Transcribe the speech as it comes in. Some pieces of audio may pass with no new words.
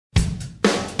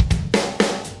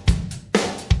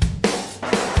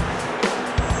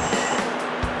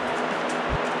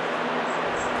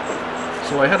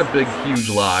So I had a big, huge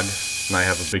log, and I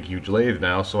have a big, huge lathe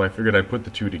now, so I figured I'd put the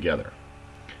two together.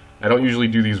 I don't usually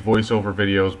do these voiceover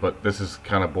videos, but this is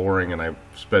kind of boring, and I've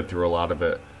sped through a lot of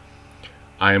it.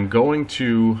 I am going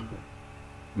to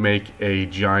make a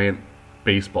giant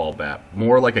baseball bat,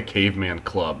 more like a caveman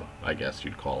club, I guess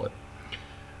you'd call it.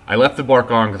 I left the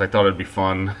bark on because I thought it'd be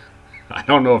fun. I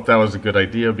don't know if that was a good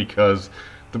idea because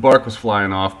the bark was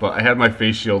flying off, but I had my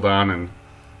face shield on, and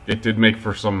it did make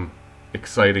for some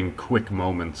exciting, quick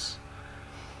moments.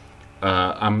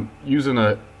 I'm using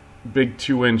a big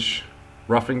 2-inch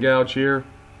roughing gouge here.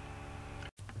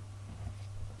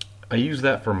 I use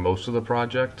that for most of the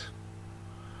project.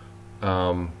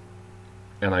 And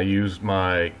I used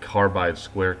my carbide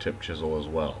square tip chisel as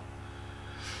well.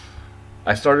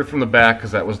 I started from the back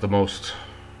because that was the most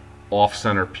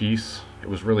off-center piece. It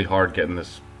was really hard getting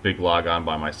this big log on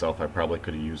by myself. I probably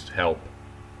could have used help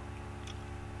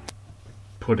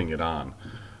putting it on.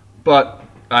 But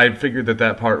I figured that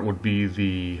that part would be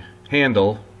the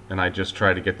handle, and I just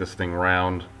try to get this thing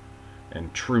round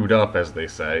and trued up, as they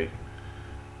say,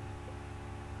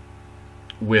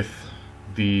 with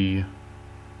the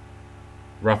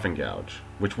roughing gouge,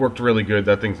 which worked really good.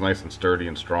 That thing's nice and sturdy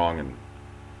and strong, and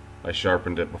I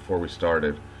sharpened it before we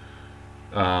started.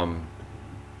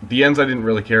 The ends I didn't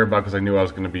really care about because I knew I was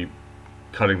going to be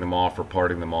cutting them off or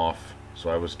parting them off,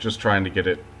 so I was just trying to get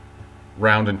it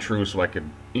round and true so I could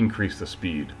increase the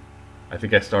speed. I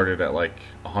think I started at like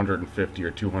 150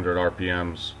 or 200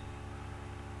 RPMs,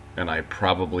 and I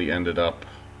probably ended up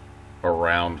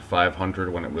around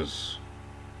 500 when it was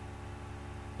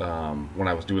when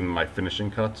I was doing my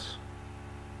finishing cuts.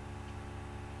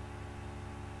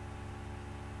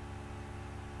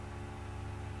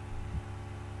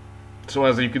 So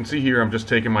as you can see here, I'm just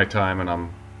taking my time, and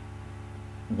I'm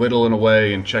whittling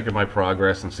away and checking my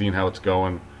progress and seeing how it's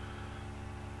going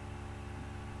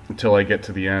until I get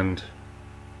to the end,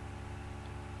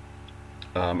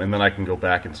 and then I can go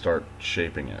back and start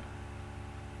shaping it.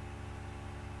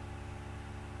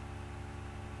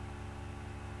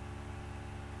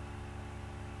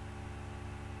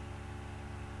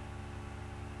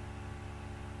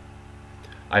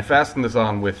 I fastened this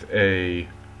on with a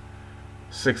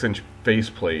 6-inch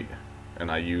faceplate,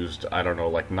 and I used, I don't know,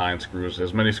 like 9 screws,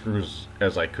 as many screws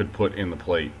as I could put in the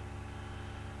plate.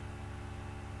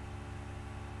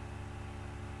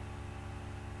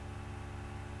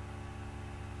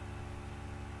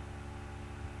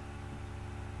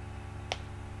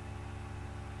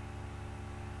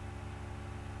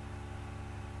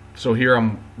 So here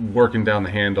I'm working down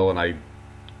the handle, and I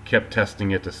kept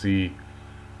testing it to see.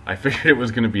 I figured it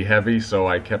was going to be heavy, so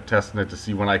I kept testing it to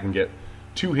see when I can get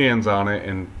 2 hands on it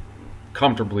and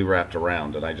comfortably wrapped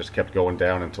around. And I just kept going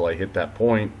down until I hit that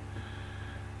point,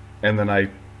 and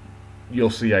then you'll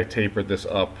see I tapered this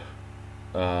up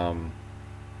from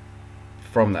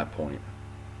that point.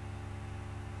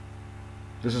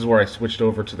 This is where I switched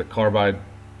over to the carbide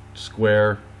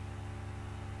square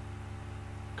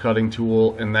cutting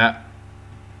tool, and that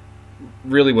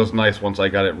really was nice once I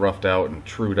got it roughed out and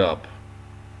trued up.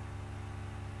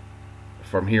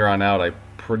 From here on out, I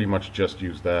pretty much just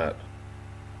use that.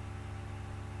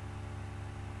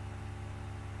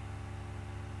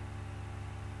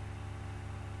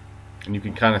 And you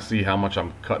can kind of see how much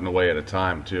I'm cutting away at a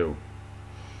time too.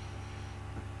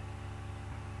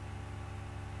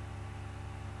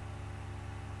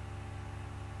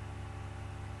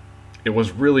 It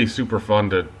was really super fun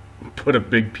to put a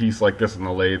big piece like this in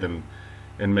the lathe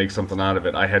and make something out of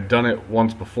it. I had done it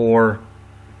once before,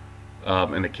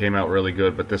 and it came out really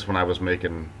good, but this one I was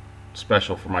making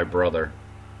special for my brother.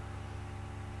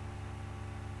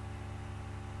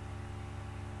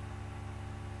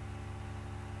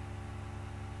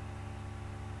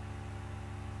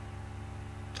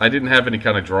 I didn't have any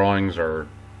kind of drawings or,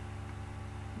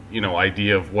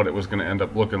 idea of what it was going to end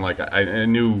up looking like. I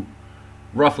knew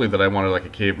roughly that I wanted like a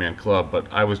caveman club, but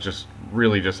I was just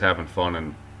really just having fun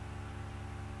and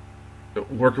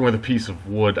working with a piece of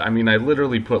wood. I mean, I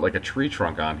literally put like a tree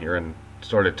trunk on here and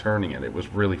started turning it. It was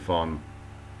really fun.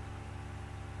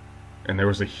 And there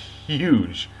was a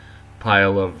huge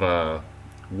pile of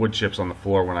wood chips on the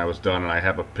floor when I was done, and I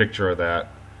have a picture of that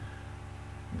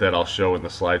I'll show in the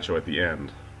slideshow at the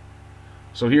end.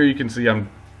 So here you can see I'm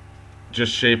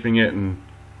just shaping it and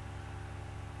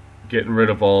getting rid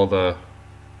of all the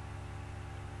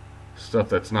stuff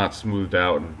that's not smoothed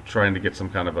out and trying to get some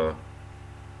kind of a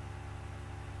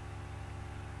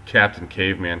Captain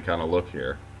Caveman kind of look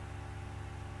here.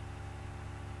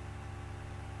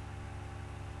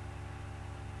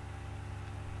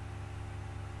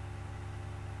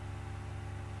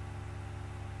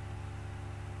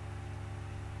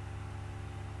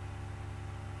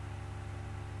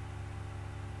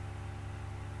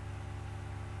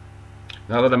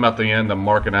 Now that I'm at the end, I'm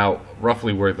marking out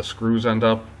roughly where the screws end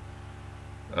up,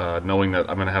 knowing that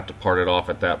I'm going to have to part it off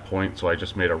at that point, so I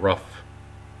just made a rough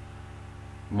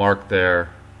mark there,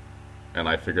 and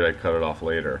I figured I'd cut it off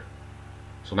later.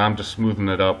 So now I'm just smoothing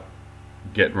it up,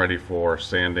 getting ready for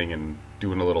sanding and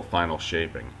doing a little final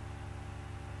shaping.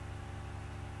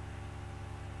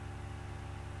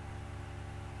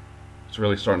 It's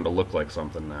really starting to look like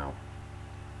something now.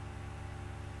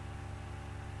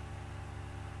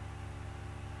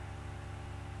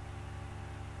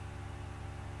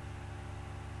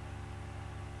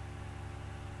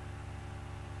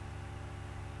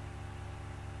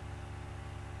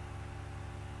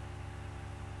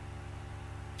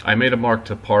 I made a mark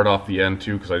to part off the end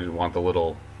too because I didn't want the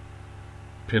little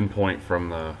pinpoint from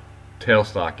the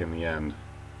tailstock in the end.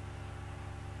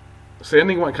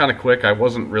 Sanding went kind of quick. I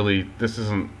wasn't really, this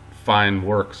isn't fine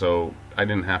work, so I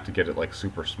didn't have to get it like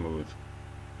super smooth.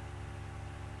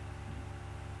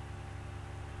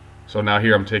 So now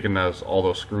here I'm taking all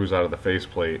those screws out of the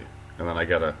faceplate, and then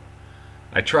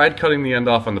I tried cutting the end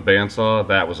off on the bandsaw.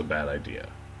 That was a bad idea.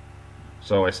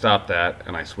 So I stopped that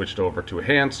and I switched over to a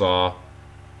handsaw,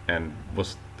 and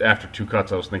after 2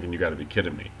 cuts I was thinking, you gotta be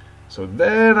kidding me. So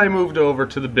then I moved over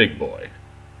to the big boy.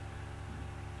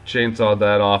 Chainsawed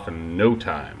that off in no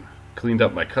time. Cleaned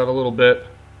up my cut a little bit.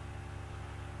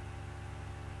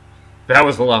 That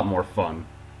was a lot more fun.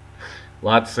 A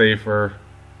lot safer.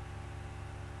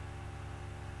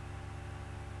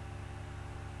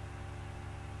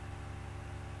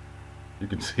 You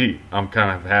can see I'm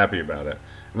kind of happy about it.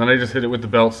 And then I just hit it with the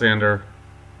belt sander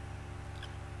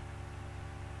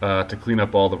to clean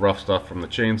up all the rough stuff from the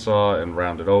chainsaw and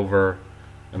round it over.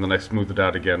 And then I smoothed it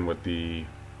out again with the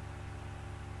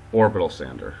orbital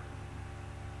sander.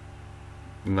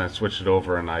 And then I switched it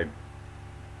over and I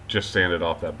just sanded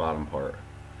off that bottom part.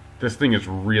 This thing is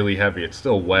really heavy. It's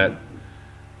still wet.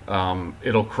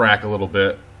 It'll crack a little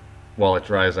bit while it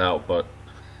dries out, but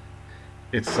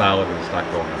it's solid and it's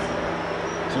not going anywhere.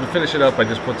 So to finish it up, I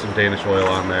just put some Danish oil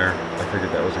on there. I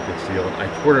figured that was a good seal. And I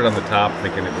poured it on the top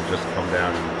thinking it would just come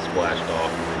down and splashed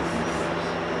off.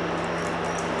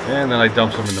 And then I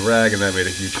dumped some in the rag, and that made a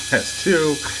huge mess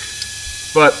too.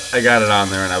 But I got it on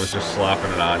there, and I was just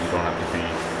slopping it on. You don't have to be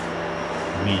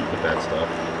neat with that stuff.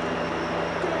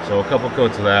 So a couple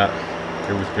coats of that,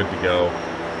 it was good to go.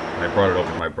 And I brought it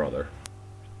over to my brother.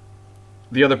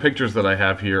 The other pictures that I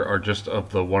have here are just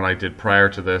of the one I did prior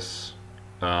to this.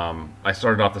 I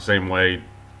started off the same way,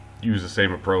 used the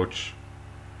same approach.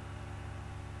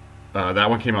 That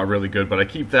one came out really good, but I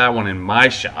keep that one in my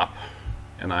shop,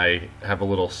 and I have a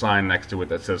little sign next to it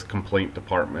that says complaint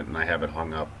department, and I have it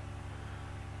hung up.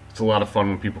 It's a lot of fun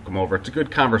when people come over. It's a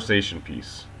good conversation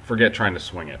piece. Forget trying to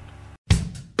swing it.